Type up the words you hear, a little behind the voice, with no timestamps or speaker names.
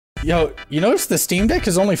Yo, you notice the Steam Deck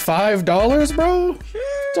is only $5, bro?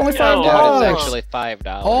 It's only $5. Yeah, it's actually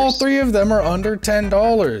 $5. All 3 of them are under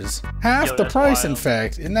 $10. Half the price, in wild.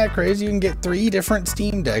 fact. Isn't that crazy? You can get 3 different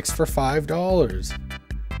Steam Decks for $5.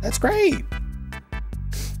 That's great.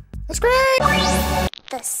 That's great.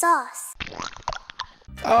 The sauce.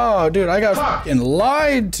 Oh, dude, I got fucking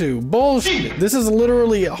lied to. Bullshit. This is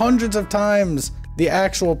literally hundreds of times the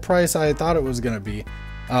actual price I thought it was gonna be.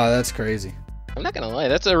 Oh, that's crazy. I'm not gonna lie,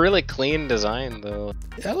 that's a really clean design, though.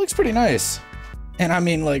 Yeah, it looks pretty nice. And I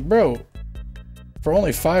mean, like, bro, for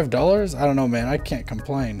only $5, I don't know, man. I can't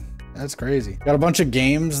complain. That's crazy. Got a bunch of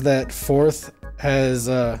games that Fourth has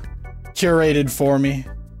curated for me.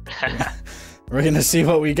 We're gonna see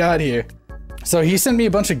what we got here. So he sent me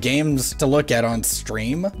a bunch of games to look at on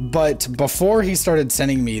stream, but before he started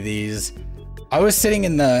sending me these, I was sitting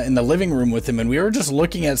in the living room with him and we were just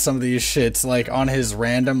looking at some of these shits like on his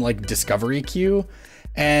random like discovery queue,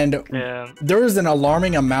 and there was an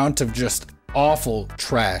alarming amount of just awful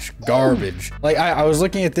trash, garbage. Like I was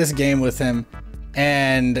looking at this game with him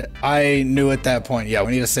and I knew at that point, yeah,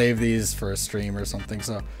 we need to save these for a stream or something.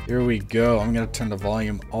 So here we go. I'm gonna turn the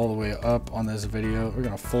volume all the way up on this video. We're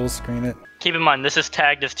gonna full screen it. Keep in mind, this is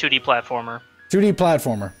tagged as 2D platformer. 2D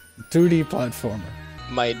platformer. 2D platformer.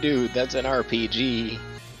 My dude, that's an RPG.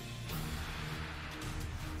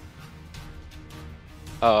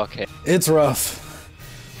 Oh, okay. It's rough.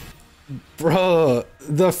 Bro,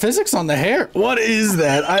 the physics on the hair. What is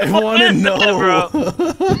that? I want to know.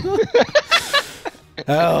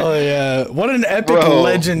 Hell yeah. What an epic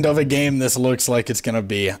legend of a game this looks like it's going to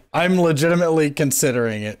be. I'm legitimately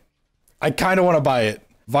considering it. I kind of want to buy it.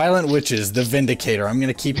 Violent Witches, The Vindicator. I'm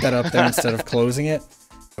going to keep that up there instead of closing it.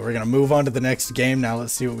 We're going to move on to the next game. Now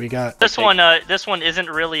let's see what we got. This one isn't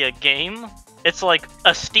really a game. It's like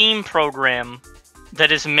a Steam program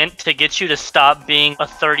that is meant to get you to stop being a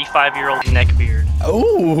 35-year-old neckbeard.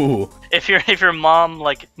 Oh. If your mom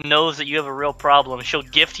like knows that you have a real problem, she'll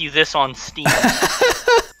gift you this on Steam.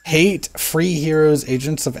 Hate Free Heroes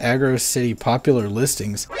Agents of Aggro City popular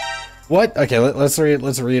listings. What? Okay, let's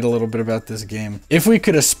read a little bit about this game. If we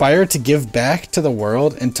could aspire to give back to the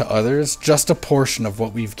world and to others just a portion of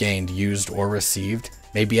what we've gained, used, or received,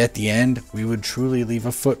 maybe at the end, we would truly leave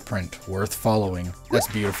a footprint worth following. That's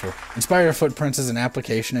beautiful. Inspire Footprints is an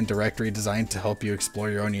application and directory designed to help you explore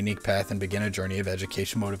your own unique path and begin a journey of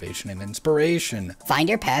education, motivation, and inspiration. Find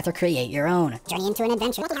your path or create your own. Journey into an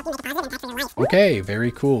adventure. Okay,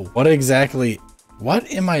 very cool. What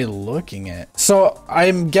am I looking at? So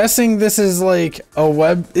I'm guessing this is like a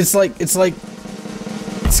web, it's like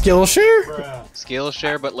Skillshare?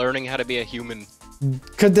 Skillshare, but learning how to be a human.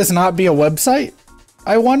 Could this not be a website?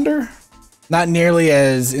 I wonder. Not nearly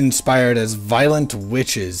as inspired as Violent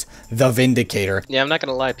Witches, The Vindicator. Yeah, I'm not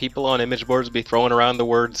gonna lie, people on image boards be throwing around the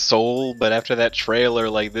word soul, but after that trailer,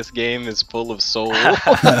 like, this game is full of soul.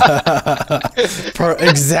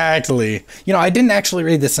 Exactly. You know, I didn't actually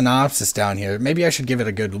read the synopsis down here. Maybe I should give it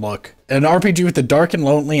a good look. An RPG with a dark and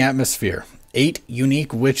lonely atmosphere. 8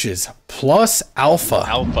 unique witches, plus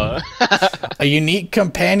Alpha. A unique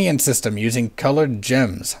companion system using colored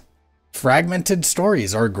gems. Fragmented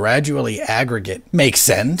stories are gradually aggregate. Makes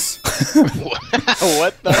sense.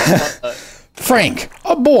 What the fuck? Frank,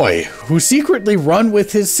 a boy who secretly run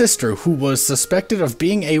with his sister who was suspected of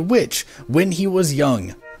being a witch when he was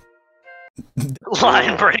young.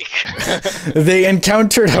 Line break. They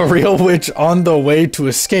encountered a real witch on the way to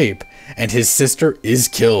escape, and his sister is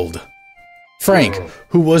killed. Frank,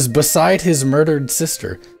 who was beside his murdered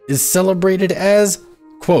sister, is celebrated as,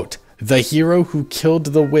 quote, the hero who killed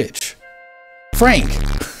the witch. Frank,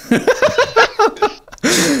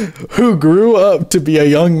 who grew up to be a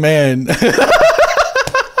young man.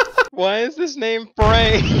 Why is this name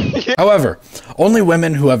Frank? However, only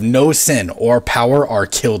women who have no sin or power are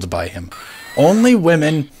killed by him. Only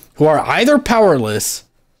women who are either powerless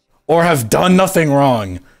or have done nothing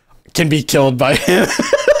wrong can be killed by him.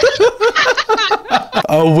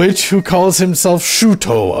 A witch who calls himself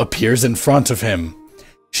Shuto appears in front of him.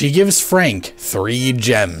 She gives Frank 3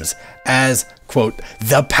 gems as, quote,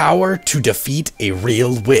 the power to defeat a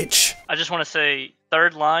real witch. I just want to say,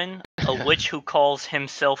 third line, a witch who calls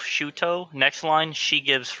himself Shuto. Next line, she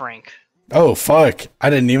gives Frank. Oh, fuck. I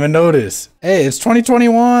didn't even notice. Hey, it's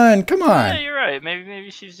 2021. Come on. Yeah, you're right. Maybe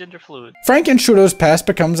she's gender fluid. Frank and Shuto's past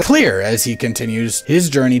becomes clear as he continues his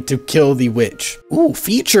journey to kill the witch. Ooh,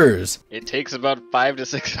 features. It takes about 5 to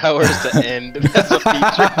 6 hours to end. That's a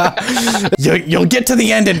feature. You'll get to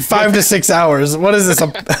the end in 5 to 6 hours. What is this, a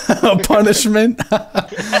punishment?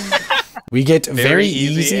 We get very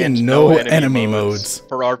easy and no enemy modes.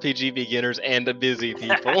 For RPG beginners and busy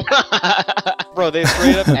people. Bro, they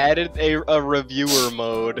straight up added a reviewer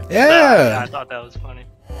mode. Yeah. I thought that was funny.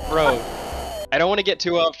 Bro, I don't want to get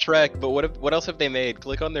too off track, but what else have they made?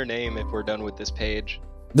 Click on their name if we're done with this page.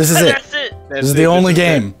 This is it. That's it. This is the only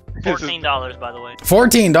game. $14, by the way.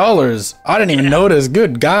 $14. I didn't even notice.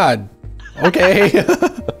 Good God. Okay.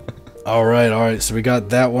 All right. So we got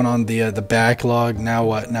that one on the backlog. Now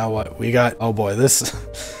what? We got. Oh boy, this.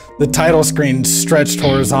 The title screen stretched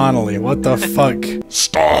horizontally. What the fuck?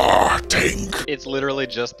 Starting. It's literally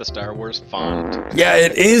just the Star Wars font. Yeah,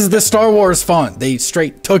 it is the Star Wars font. They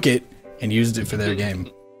straight took it and used it for their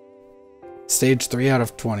game. Stage 3 out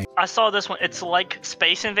of 20. I saw this one. It's like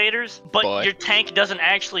Space Invaders, but Boy. your tank doesn't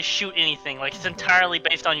actually shoot anything. Like, it's entirely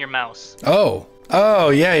based on your mouse. Oh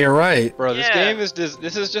yeah, you're right. Bro, this Yeah. game is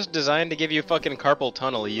this is just designed to give you fucking carpal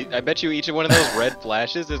tunnel. I bet you each of one of those red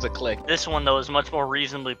flashes is a click. This one, though, is much more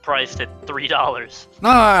reasonably priced at $3.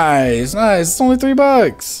 Nice. It's only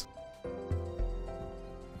 $3.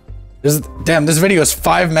 Damn, this video is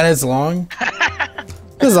 5 minutes long.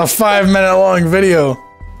 This is a 5 minute long video.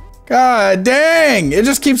 God dang! It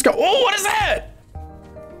just keeps going. Oh, what is that?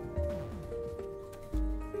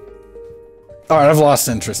 All right, I've lost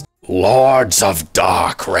interest. Lords of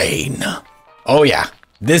Dark Reign. Oh yeah,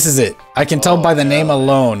 this is it. I can tell by the name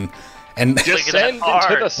alone. And Descend into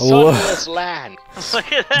art. the sunless land.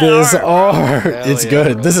 Look at that this art. art, it's yeah,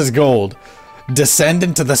 good. bro. This is gold. Descend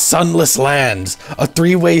into the sunless lands. A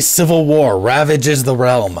three-way civil war ravages the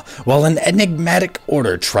realm, while an enigmatic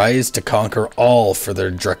order tries to conquer all for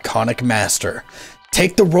their draconic master.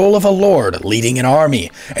 Take the role of a lord leading an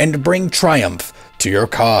army and bring triumph to your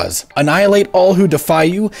cause. Annihilate all who defy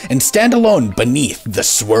you and stand alone beneath the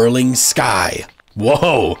swirling sky.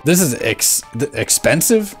 Whoa, this is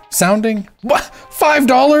expensive sounding? What? $5?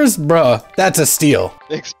 Bruh, that's a steal.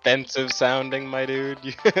 Expensive sounding, my dude.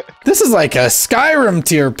 This is like a Skyrim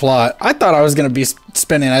tier plot. I thought I was gonna be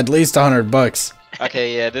spending at least $100.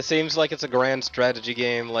 Okay, yeah, this seems like it's a grand strategy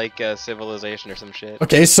game like Civilization or some shit.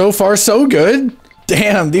 Okay, so far so good.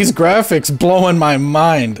 Damn, these graphics blowing my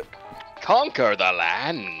mind. Conquer the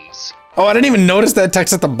lands. Oh, I didn't even notice that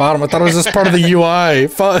text at the bottom. I thought it was just part of the UI.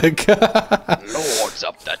 Fuck. Lords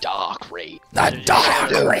of the Dark Reign. The Dark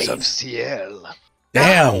Shadows Reign. of Ciel.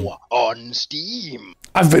 Damn. Now on Steam.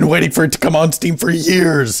 I've been waiting for it to come on Steam for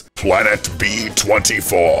years. Planet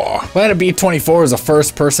B-24. Planet B-24 is a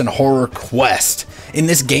first-person horror quest. In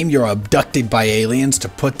this game, you're abducted by aliens to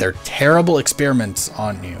put their terrible experiments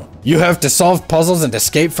on you. You have to solve puzzles and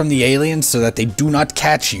escape from the aliens so that they do not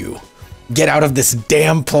catch you. Get out of this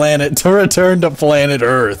damn planet to return to planet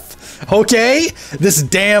Earth. Okay? This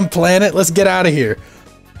damn planet, let's get out of here.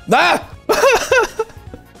 Ah!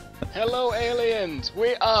 Hello, aliens.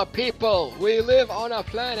 We are people. We live on a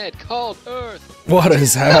planet called Earth. What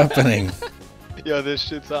is happening? Yo, this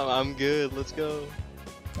shit's I'm good. Let's go.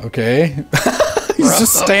 Okay. He's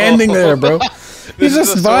just standing there, bro. He's This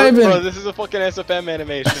just is a sword, vibing. bro, this is a fucking SFM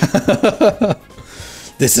animation.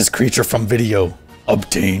 This is creature from video.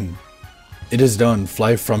 Obtain. It is done.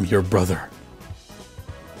 Fly from your brother.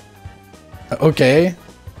 Okay.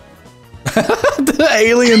 The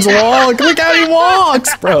aliens walk. Look how he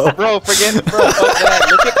walks, bro. Bro, fuck that.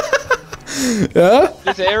 Look at Yeah?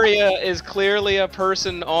 this area is clearly a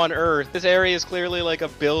person on Earth. This area is clearly like a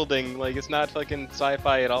building. Like, it's not fucking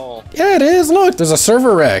sci-fi at all. Yeah, it is. Look, there's a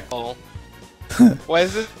server rack. Oh. Why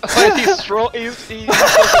is this? Why is he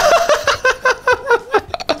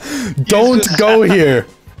Don't go here.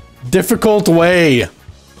 Difficult way.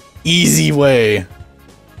 Easy way.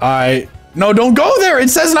 No, don't go there. It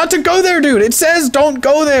says not to go there, dude. It says don't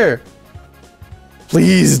go there.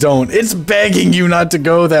 Please don't. It's begging you not to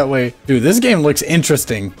go that way. Dude, this game looks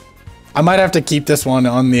interesting. I might have to keep this one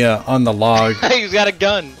on the log. He's got a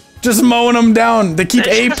gun. Just mowing them down. They keep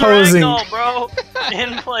It's A-posing. ragdoll, bro.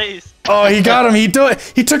 In place. Oh, he got him. He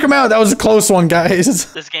took him out. That was a close one,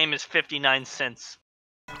 guys. This game is 59 cents.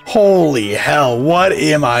 Holy hell. What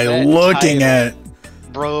am I That looking title.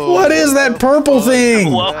 at? Bro. What is that purple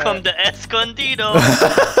thing? Welcome to Escondido.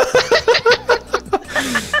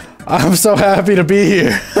 I'm so happy to be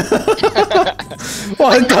here.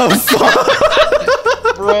 What the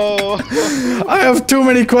fuck? Bro. I have too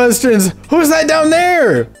many questions. Who's that down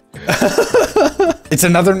there? It's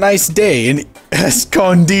another nice day in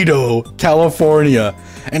Escondido, California,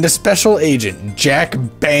 and a special agent, Jack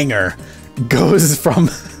Banger, goes from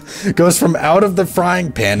out of the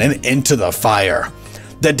frying pan and into the fire.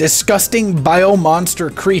 The disgusting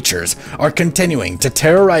biomonster creatures are continuing to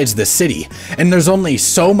terrorize the city, and there's only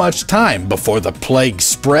so much time before the plague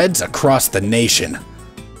spreads across the nation.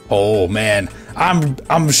 Oh man,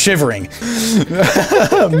 I'm shivering.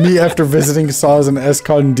 Me after visiting SAUZ and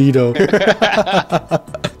Escondido.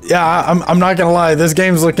 Yeah, I'm not gonna lie. This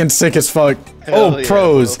game's looking sick as fuck. Hell oh, yeah,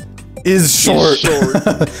 pros bro. is short.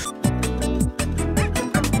 He's short.